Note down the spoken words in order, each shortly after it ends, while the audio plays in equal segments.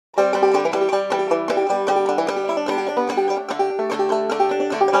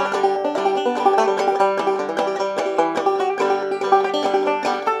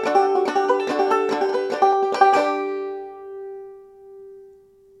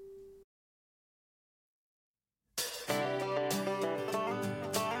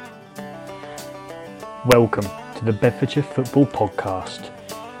Welcome to the Bedfordshire Football Podcast,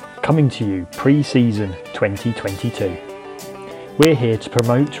 coming to you pre-season 2022. We're here to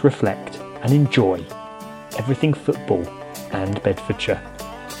promote, reflect and enjoy everything football and Bedfordshire.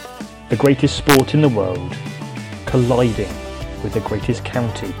 The greatest sport in the world, colliding with the greatest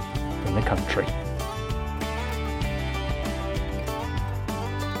county in the country.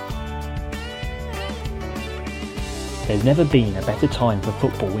 There's never been a better time for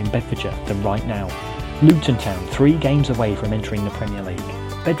football in Bedfordshire than right now. Luton Town 3 games away from entering the Premier League,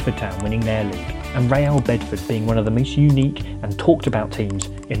 Bedford Town winning their league, and Real Bedford being one of the most unique and talked about teams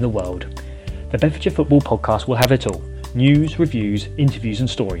in the world. The Bedfordshire Football Podcast will have it all: news, reviews, interviews and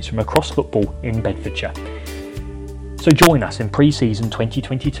stories from across football in Bedfordshire. So join us in pre-season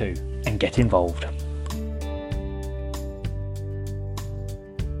 2022 and get involved.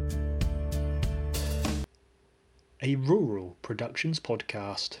 A Rural Productions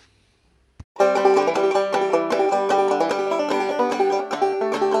Podcast.